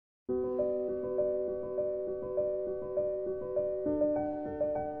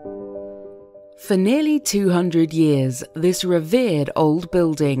For nearly 200 years, this revered old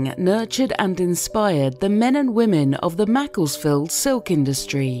building nurtured and inspired the men and women of the Macclesfield silk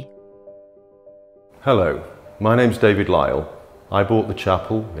industry. Hello, my name's David Lyle. I bought the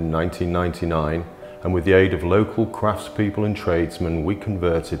chapel in 1999, and with the aid of local craftspeople and tradesmen, we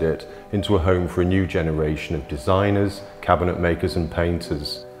converted it into a home for a new generation of designers, cabinet makers and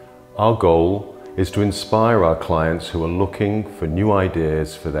painters. Our goal is to inspire our clients who are looking for new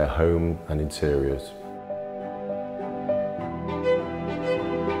ideas for their home and interiors.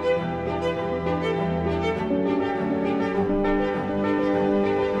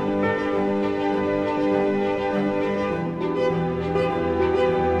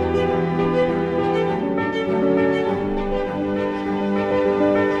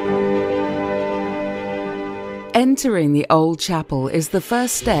 Entering the old chapel is the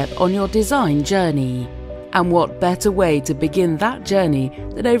first step on your design journey. And what better way to begin that journey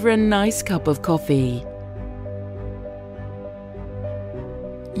than over a nice cup of coffee?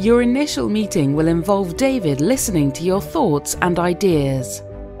 Your initial meeting will involve David listening to your thoughts and ideas.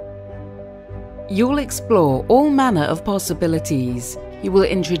 You'll explore all manner of possibilities. He will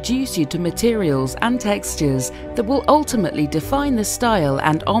introduce you to materials and textures that will ultimately define the style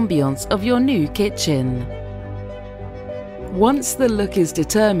and ambience of your new kitchen. Once the look is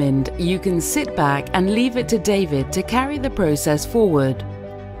determined, you can sit back and leave it to David to carry the process forward.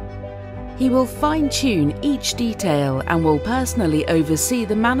 He will fine-tune each detail and will personally oversee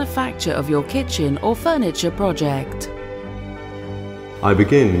the manufacture of your kitchen or furniture project. I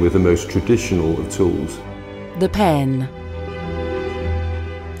begin with the most traditional of tools, the pen.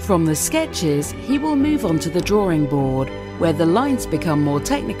 From the sketches, he will move on to the drawing board, where the lines become more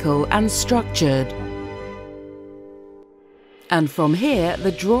technical and structured. And from here,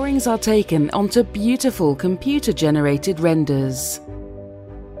 the drawings are taken onto beautiful computer-generated renders.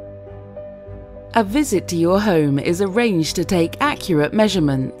 A visit to your home is arranged to take accurate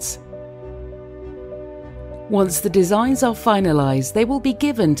measurements. Once the designs are finalized, they will be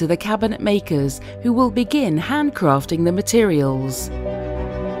given to the cabinet makers, who will begin handcrafting the materials.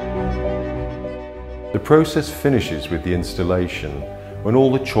 The process finishes with the installation, when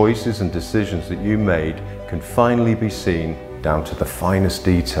all the choices and decisions that you made can finally be seen down to the finest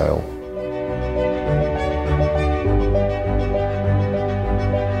detail.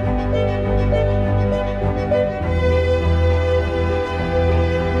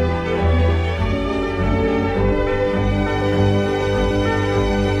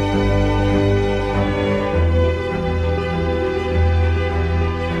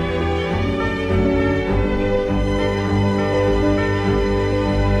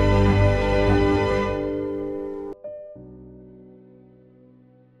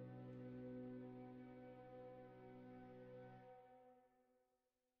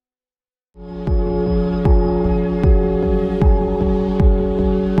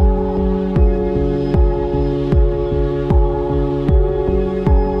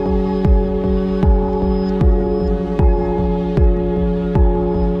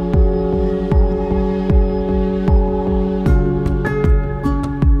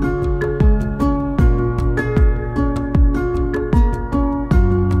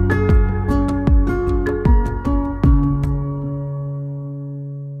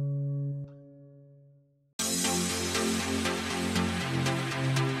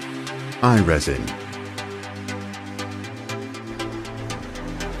 iResin.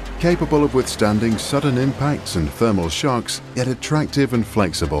 Capable of withstanding sudden impacts and thermal shocks, yet attractive and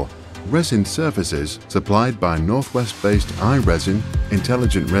flexible, resin surfaces supplied by Northwest-based iResin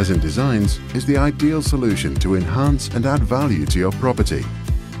Intelligent Resin Designs is the ideal solution to enhance and add value to your property.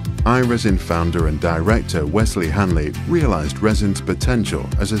 iResin founder and director Wesley Hanley realized resin's potential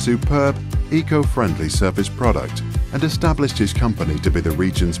as a superb, eco-friendly surface product and established his company to be the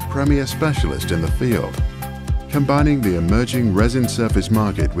region's premier specialist in the field. Combining the emerging resin surface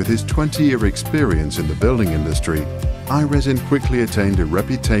market with his 20-year experience in the building industry, iResin quickly attained a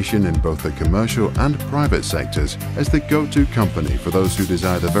reputation in both the commercial and private sectors as the go-to company for those who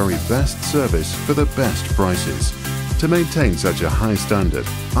desire the very best service for the best prices. To maintain such a high standard,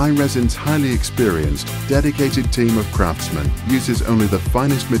 iResin's highly experienced, dedicated team of craftsmen uses only the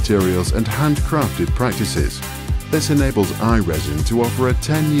finest materials and handcrafted practices. This enables iResin to offer a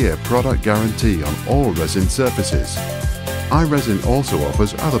 10-year product guarantee on all resin surfaces. iResin also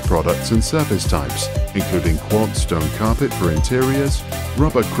offers other products and surface types, including quartz stone carpet for interiors,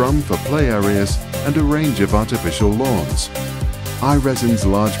 rubber crumb for play areas, and a range of artificial lawns. iResin's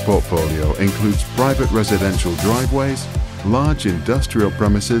large portfolio includes private residential driveways, large industrial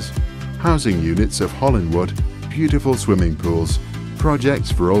premises, housing units of Holland wood, beautiful swimming pools,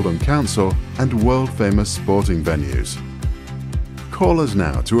 projects for Oldham Council and world-famous sporting venues. Call us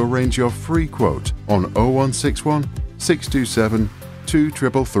now to arrange your free quote on 0161 627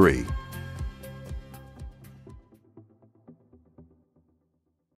 2333.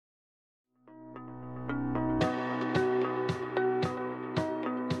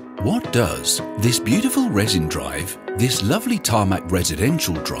 What does this beautiful resin drive, this lovely tarmac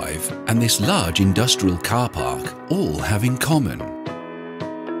residential drive, and this large industrial car park all have in common?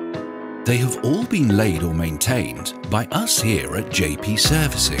 They have all been laid or maintained by us here at JP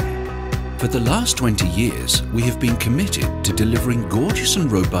Servicing. For the last 20 years, we have been committed to delivering gorgeous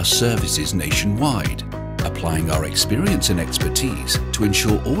and robust services nationwide, applying our experience and expertise to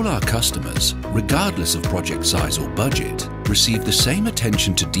ensure all our customers, regardless of project size or budget, receive the same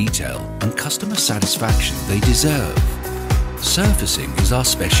attention to detail and customer satisfaction they deserve. Surfacing is our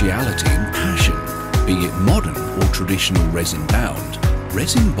speciality and passion, be it modern or traditional resin bound,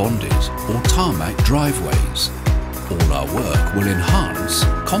 resin bonded or tarmac driveways. All our work will enhance,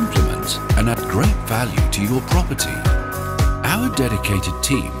 complement and add great value to your property. Our dedicated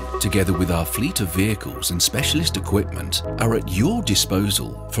team, together with our fleet of vehicles and specialist equipment, are at your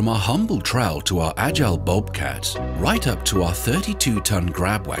disposal, from our humble trowel to our agile bobcat, right up to our 32-ton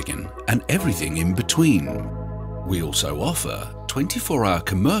grab wagon and everything in between. We also offer 24-hour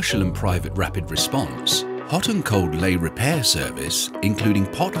commercial and private rapid response, hot and cold lay repair service, including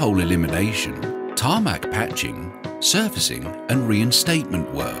pothole elimination, tarmac patching, surfacing and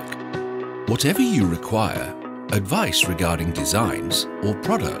reinstatement work. Whatever you require, advice regarding designs or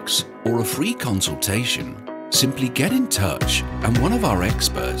products or a free consultation, simply get in touch and one of our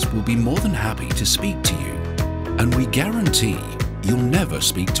experts will be more than happy to speak to you. And we guarantee you'll never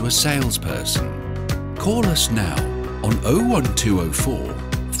speak to a salesperson. Call us now on 01204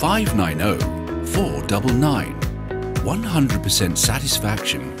 590 499. 100%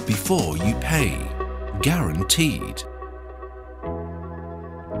 satisfaction before you pay. Guaranteed.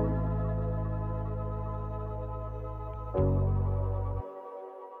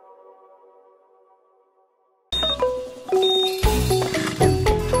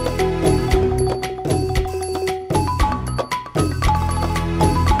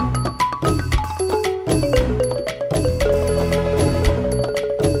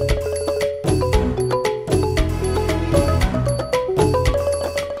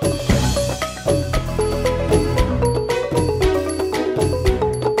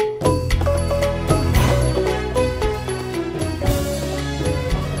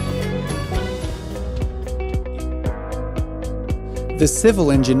 The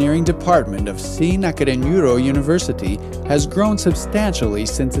Civil Engineering Department of C. Nakarenuro University has grown substantially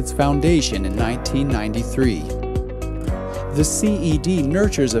since its foundation in 1993. The CED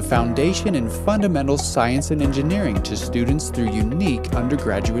nurtures a foundation in fundamental science and engineering to students through unique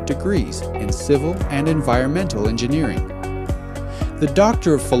undergraduate degrees in civil and environmental engineering. The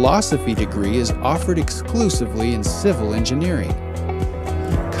Doctor of Philosophy degree is offered exclusively in civil engineering.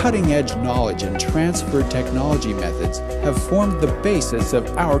 Cutting-edge knowledge and transferred technology methods have formed the basis of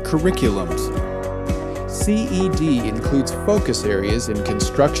our curriculums. CED includes focus areas in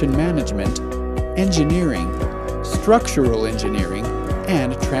construction management, engineering, structural engineering,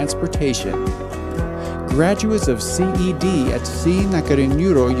 and transportation. Graduates of CED at C.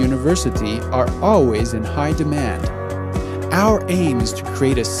 Nakarenuro University are always in high demand. Our aim is to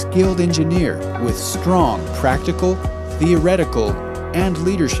create a skilled engineer with strong practical, theoretical, and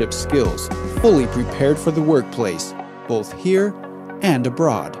leadership skills, fully prepared for the workplace, both here and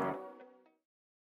abroad.